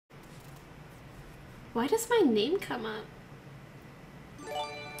Why does my name come up?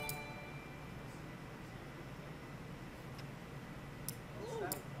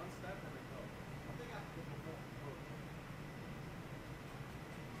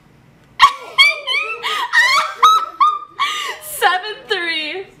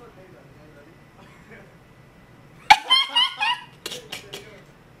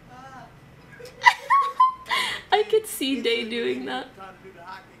 I could see Day doing that.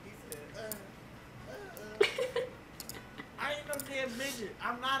 I ain't no damn midget.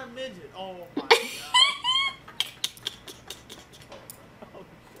 I'm not a midget. Oh my god.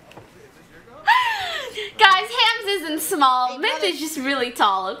 Guys, Hams isn't small. Myth is just really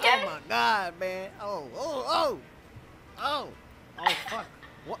tall, okay? Oh my god, man. Oh, fuck.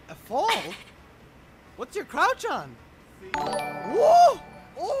 What? A fall? What's your crouch on? Whoa!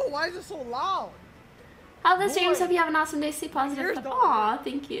 Oh, why is it so loud? How the streams? Hope you have an awesome day. Stay positive. Aw,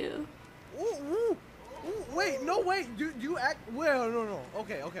 thank you. Ooh. Wait, no, wait. Do you act? Well, no.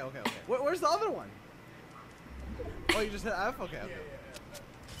 Okay. Where's the other one? Oh, you just hit F? Okay.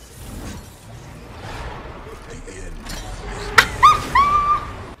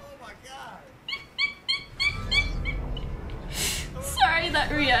 Oh my god. Sorry,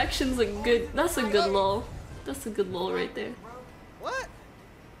 that reaction's a good. That's a good lol. That's a good lol right there. What?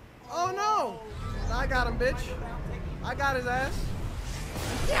 Oh no! I got him, bitch. I got his ass.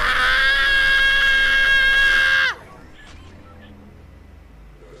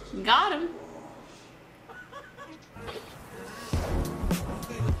 Got him.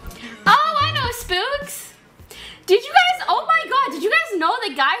 Oh, I know Spooks. Did you guys? Oh my god! Did you guys know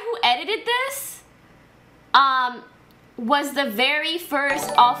the guy who edited this? Was the very first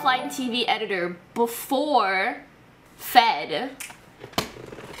offline TV editor before Fed.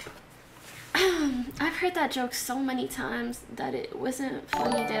 I've heard that joke so many times that it wasn't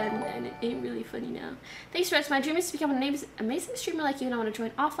funny then and it ain't really funny now. Thanks, Reds. My dream is to become an amazing streamer like you, and I want to join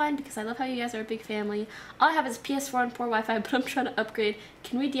offline because I love how you guys are a big family. All I have is PS4 and poor Wi-Fi, but I'm trying to upgrade.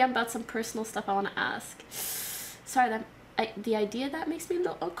 Can we DM about some personal stuff I want to ask? Sorry, the idea of that makes me a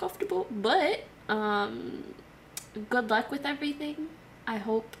little uncomfortable, but good luck with everything. I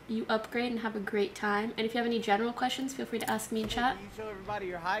hope you upgrade and have a great time. And if you have any general questions, feel free to ask me in chat. Can you show everybody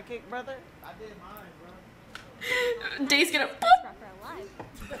your high kick, brother? I did mine, bro. Day's gonna.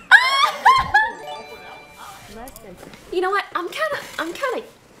 You know what? I'm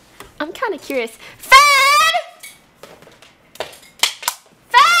kind of curious. Fed!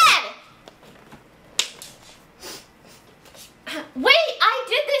 Wait, I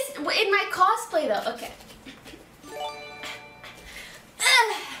did this in my cosplay though. Okay.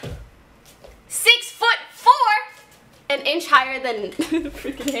 6'4", an inch higher than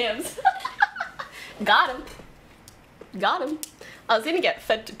freaking Hams. Got him. I was gonna get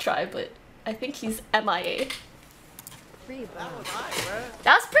Fed to try, but I think he's MIA. That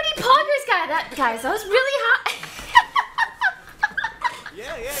was pretty poggers, guys. That was really hot.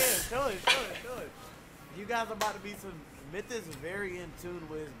 Yeah. Show it. You guys are about to be some. Myth is very in tune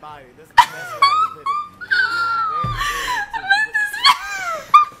with his body. This is the best way I can put it.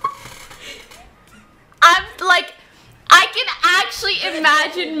 I'm like, I can actually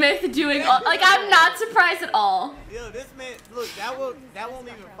imagine Myth doing all, like, I'm not surprised at all. Yo, this man, look, that won't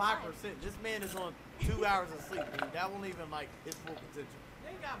even 5%. This man is on 2 hours of sleep, dude. That won't even like his full potential.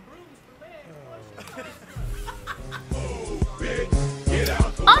 They got brooms for legs.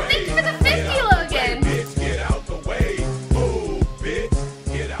 Oh, thank you for the 50, Logan.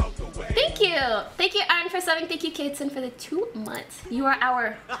 Thank you, Aaron, for subbing. Thank you, Kateson, for the 2 months. You are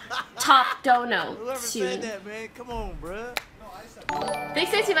our top dono. Whoever said that, man, come on, bruh.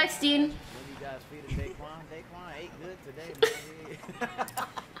 Thanks, Nancy Bechstein. When you guys feeding Daequan? Daequan ate good today, man.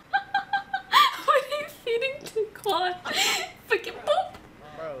 What are you feeding Daequan? Fucking poop.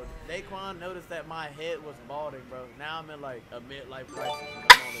 Bro, Daequan noticed that my head was balding, bro. Now I'm in like a midlife crisis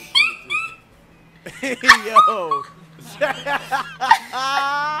and I'm only 22. Yo.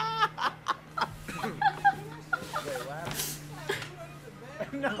 Wait, what happened?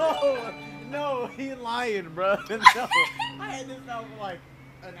 No, he lying, bro. No, I had this out for like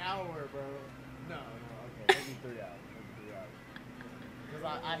an hour, bro. No, okay, maybe 3 hours. Because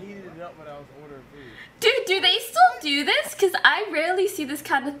I heated it up when I was ordering food. Dude, do they still do this? Because I rarely see this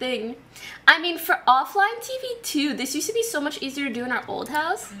kind of thing. I mean, for offline TV too, this used to be so much easier to do in our old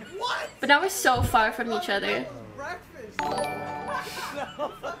house. What? But now we're so far from each other. Breakfast.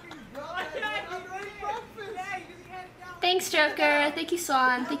 No. Thanks, Joker. Thank you,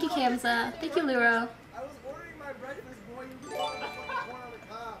 Swan. Thank you, Kamza. Thank you, Luro. I was ordering my breakfast, boy. You brought me one on the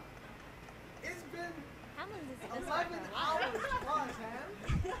cob. It's been 11 hours plus, man.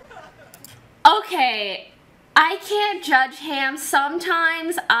 Okay, I can't judge Ham.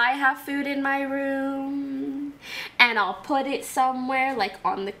 Sometimes I have food in my room and I'll put it somewhere like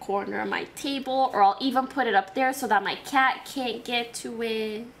on the corner of my table, or I'll even put it up there so that my cat can't get to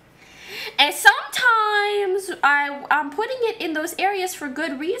it. And sometimes I'm putting it in those areas for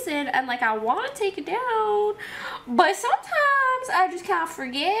good reason and like I want to take it down, but sometimes I just kind of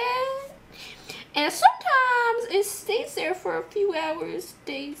forget. And sometimes it stays there for a few hours,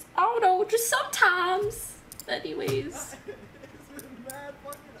 days. I don't know, just sometimes. Anyways. It's been mad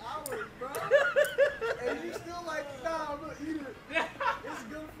fucking hours, bro. And you still like, nah, I'm gonna eat it. It's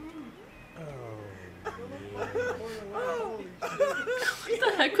good food. What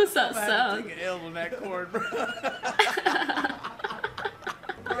the heck was that sound? Taking L's on that corn, bro. Bro,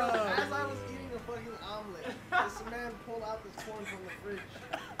 as I was eating a fucking omelet, this man pulled out this corn from the fridge.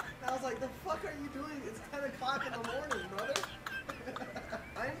 And I was like, the fuck are you doing? It's 10 o'clock in the morning, brother.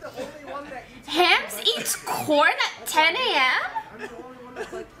 I'm the only one that eats Hams eats corn at 10 a.m.? I'm the only one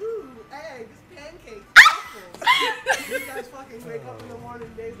that's like, ooh, eggs, pancakes, waffles. You guys fucking wake up in the morning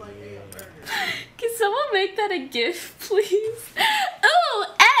days like, hey, a burger. Can someone make that a gift, please? Ooh,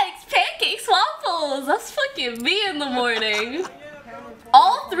 eggs, pancakes, waffles. That's fucking me in the morning.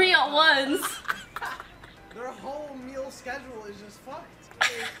 All three at once. Their whole meal schedule is just fucked.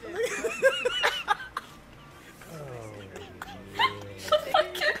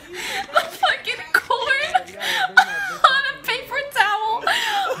 The fucking corn on a paper towel.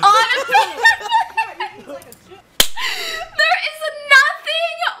 On a paper There is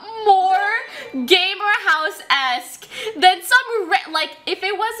nothing more gamer house-esque than some like if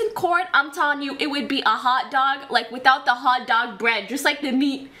it wasn't corn, I'm telling you, it would be a hot dog, like without the hot dog bread, just like the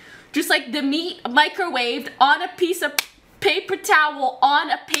meat microwaved on a piece of paper towel on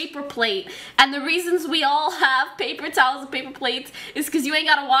a paper plate. And the reasons we all have paper towels and paper plates is because you ain't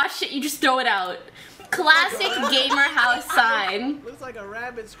gotta wash it, you just throw it out. Classic gamer house sign. Looks like a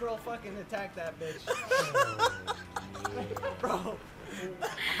rabid squirrel fucking attacked that bitch. Bro.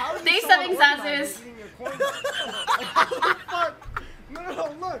 How are you Thanks, so Seven unorganized Zazzers. eating your corn? How the fuck? No,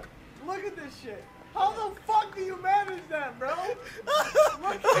 look. Look at this shit. How the fuck do you manage that, bro?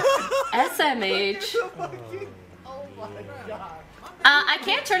 Look at SMH. oh my god. I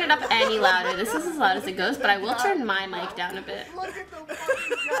can't turn it up any louder. This is as loud as it goes, but I will turn my mic down a bit. Look at the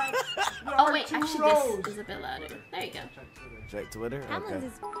fucking guy. Oh wait, actually this is a bit louder. There you go. Check Twitter? Hamlinz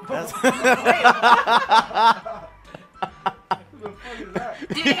is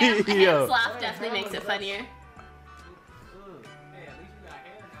Dude, Ham's laugh definitely makes it funnier.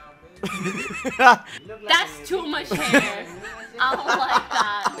 That's too much hair. I don't like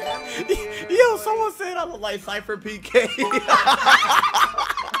that. Yo, someone said I look like Cypher PK. You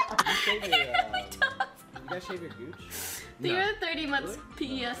guys shave your gooch? You're 30 months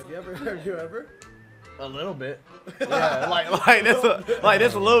PES. Have you ever? A little bit. Yeah, like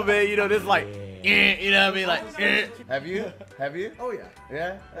this a little bit, you know, this like, you know what I mean, like. Have you? Have you? Oh yeah.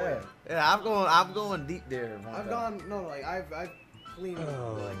 Yeah. Yeah. Yeah. I'm going deep there. I've gone I've cleaned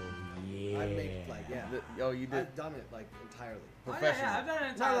like I make like Oh, you did. I've done it like entirely. Professional. I've done it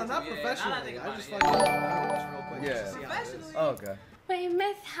entirely. No, not too, professionally. Yeah, I just it, fucking just real quick Yeah. just to see how it is. Professionally. Oh, okay. Wait,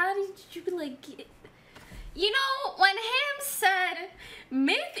 Myth, how did you like get... You know, when Ham said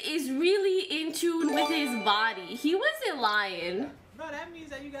Myth is really in tune with his body, he wasn't lying. Bro, that means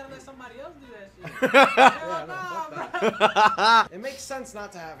that you gotta let somebody else do that shit. Yeah, no, fuck bro. that. It makes sense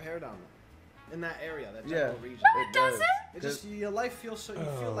not to have hair down there. In that area, that general region. No, it doesn't. It just your life feels so you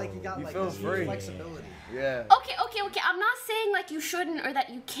feel like you got You like feel this free. flexibility. Yeah. Okay. I'm not saying like you shouldn't or that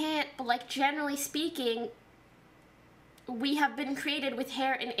you can't, but like generally speaking, we have been created with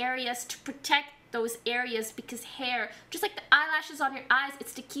hair in areas to protect those areas because hair, just like the eyelashes on your eyes,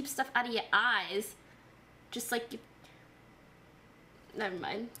 it's to keep stuff out of your eyes. Just like you... Never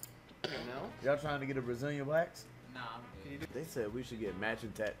mind. Y'all trying to get a Brazilian wax? Nah, I'm good. They said we should get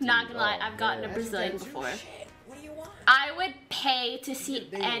matching tattoos. Not gonna lie, Oh, I've gotten a man. Brazilian before. What do you want? I would pay to see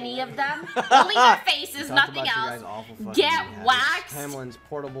any of them. Only their faces, nothing else. Get waxed Hamlinz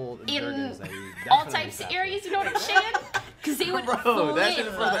portable in jergens that you all definitely types of have. areas, you know what I'm saying? Because they would Bro, that shit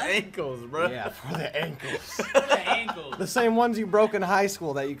flip. for the ankles, bro. Yeah, for the ankles. The ankles. The same ones you broke in high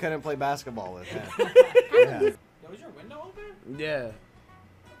school that you couldn't play basketball with. Yeah. Yeah. Yo, is your window open? Yeah.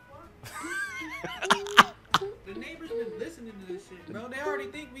 The neighbors been listening to this shit, bro. They already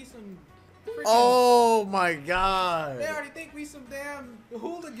think we some freaking... Oh my god. They already think we some damn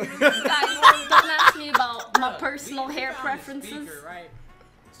hooligans. Guys, don't ask me about my personal We hair found the preferences. speaker, right?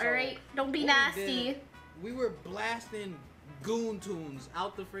 So, Alright? Don't be what we nasty. did, we were blasting goon tunes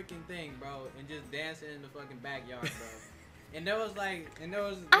out the freaking thing, bro, and just dancing in the fucking backyard, bro. And there was like, I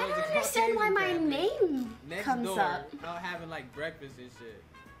don't understand why my name next comes door up. out having like breakfast and shit.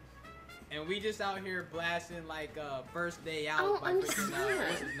 And we just out here blasting like First Day Out don't by freaking, understand.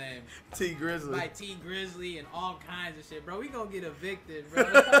 what's his name? T Grizzly. By T Grizzly and all kinds of shit, bro. We gonna get evicted, bro.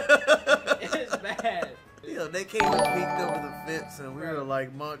 It's bad. Yeah, they came and peeked over the fence and we were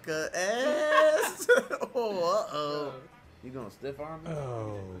like, Monka ass. Oh, uh-oh. You gonna stiff arm me?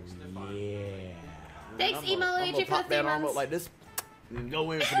 Oh, yeah. Thanks, I'm Emo gonna Luigi, for pop the that arm up months. like this and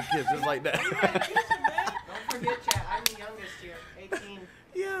go in for the kiss just like that. Don't forget, chat. I'm the youngest here. 18.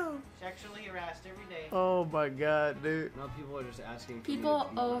 Yeah. Sexually harassed every day. Oh my god, dude. Now people are just asking. for People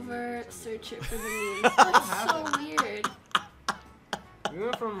me to over search it for the memes. That's so weird. We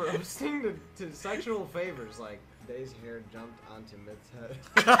went from roasting to sexual favors. Like Day's hair jumped onto Myth's head.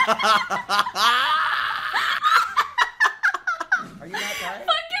 Are you not tired?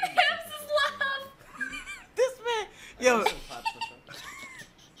 Fucking Ham's laugh. This man. Yo. Some clap push-ups.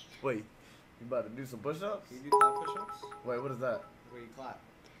 Wait, you about to do some push-ups? Can you do clap push-ups? Wait, what is that? Where you clap.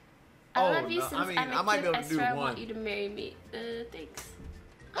 I Oh, love you no, since I mean, I'm a I might kid. be able I to do swear I one. want you to marry me. Thanks.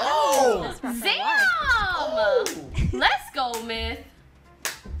 Oh! Damn! Let's go, Myth.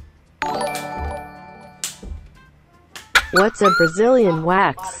 What's a Brazilian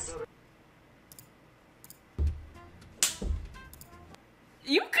wax?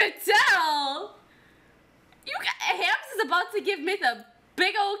 You could tell. Hams is about to give Myth a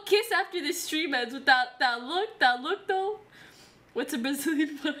big old kiss after this stream ends with that look though. What's a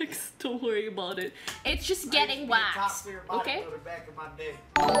Brazilian wax? Don't worry about it. It's just getting waxed. Okay?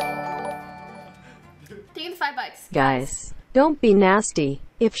 Take the $5. Guys, don't be nasty.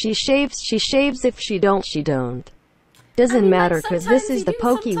 If she shaves, she shaves. If she don't, she don't. Doesn't I mean, like, matter, cause this sometimes is the you do,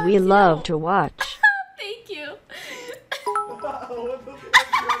 pokey we sometimes you love don't. to watch. Thank you.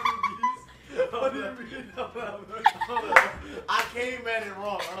 I came at it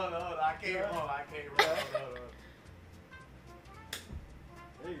wrong. Hold on. I came wrong.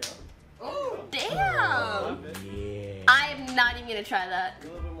 There you go. Oh! Damn. Yeah. I'm not even gonna try that. A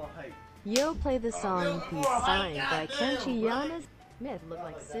little bit more height. Yo, play the song Peace Sign by goddamn, Kenshi bro. Yanas. Myth look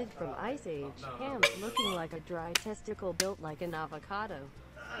like Sid from Ice Age. Ham's looking like a dry testicle built like an avocado.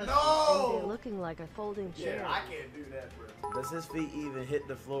 And they're No! looking like a folding chair. Yeah, I can't do that, bro. Does his feet even hit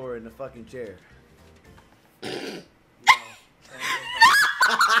the floor in the fucking chair?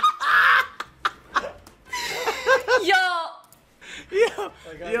 Yo. Yo,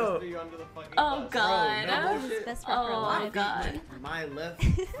 Like I yo. just threw you under the fucking Oh bus. god. no bullshit. Best rapper Oh alive. god. My left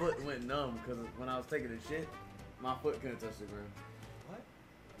foot went numb because when I was taking a shit, my foot couldn't touch the ground. What?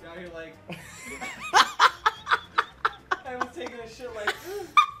 Now you're like. I was taking a shit like.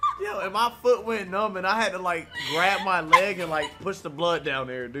 Yo, and my foot went numb and I had to like grab my leg and like push the blood down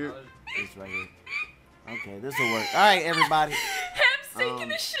there, dude. It's right here. Okay, this will work. All right, everybody. Ham's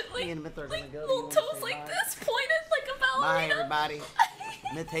taking a shit me and Myth are gonna like go. You little wanna toes say like bye? this, pointed like a Bye, ballerina. everybody.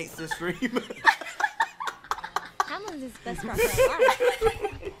 Myth hates this stream. Hamlinz is best rapper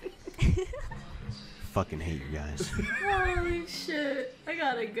alive. Fucking hate you guys. Holy shit. I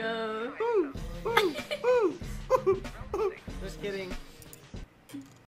gotta go. Just kidding.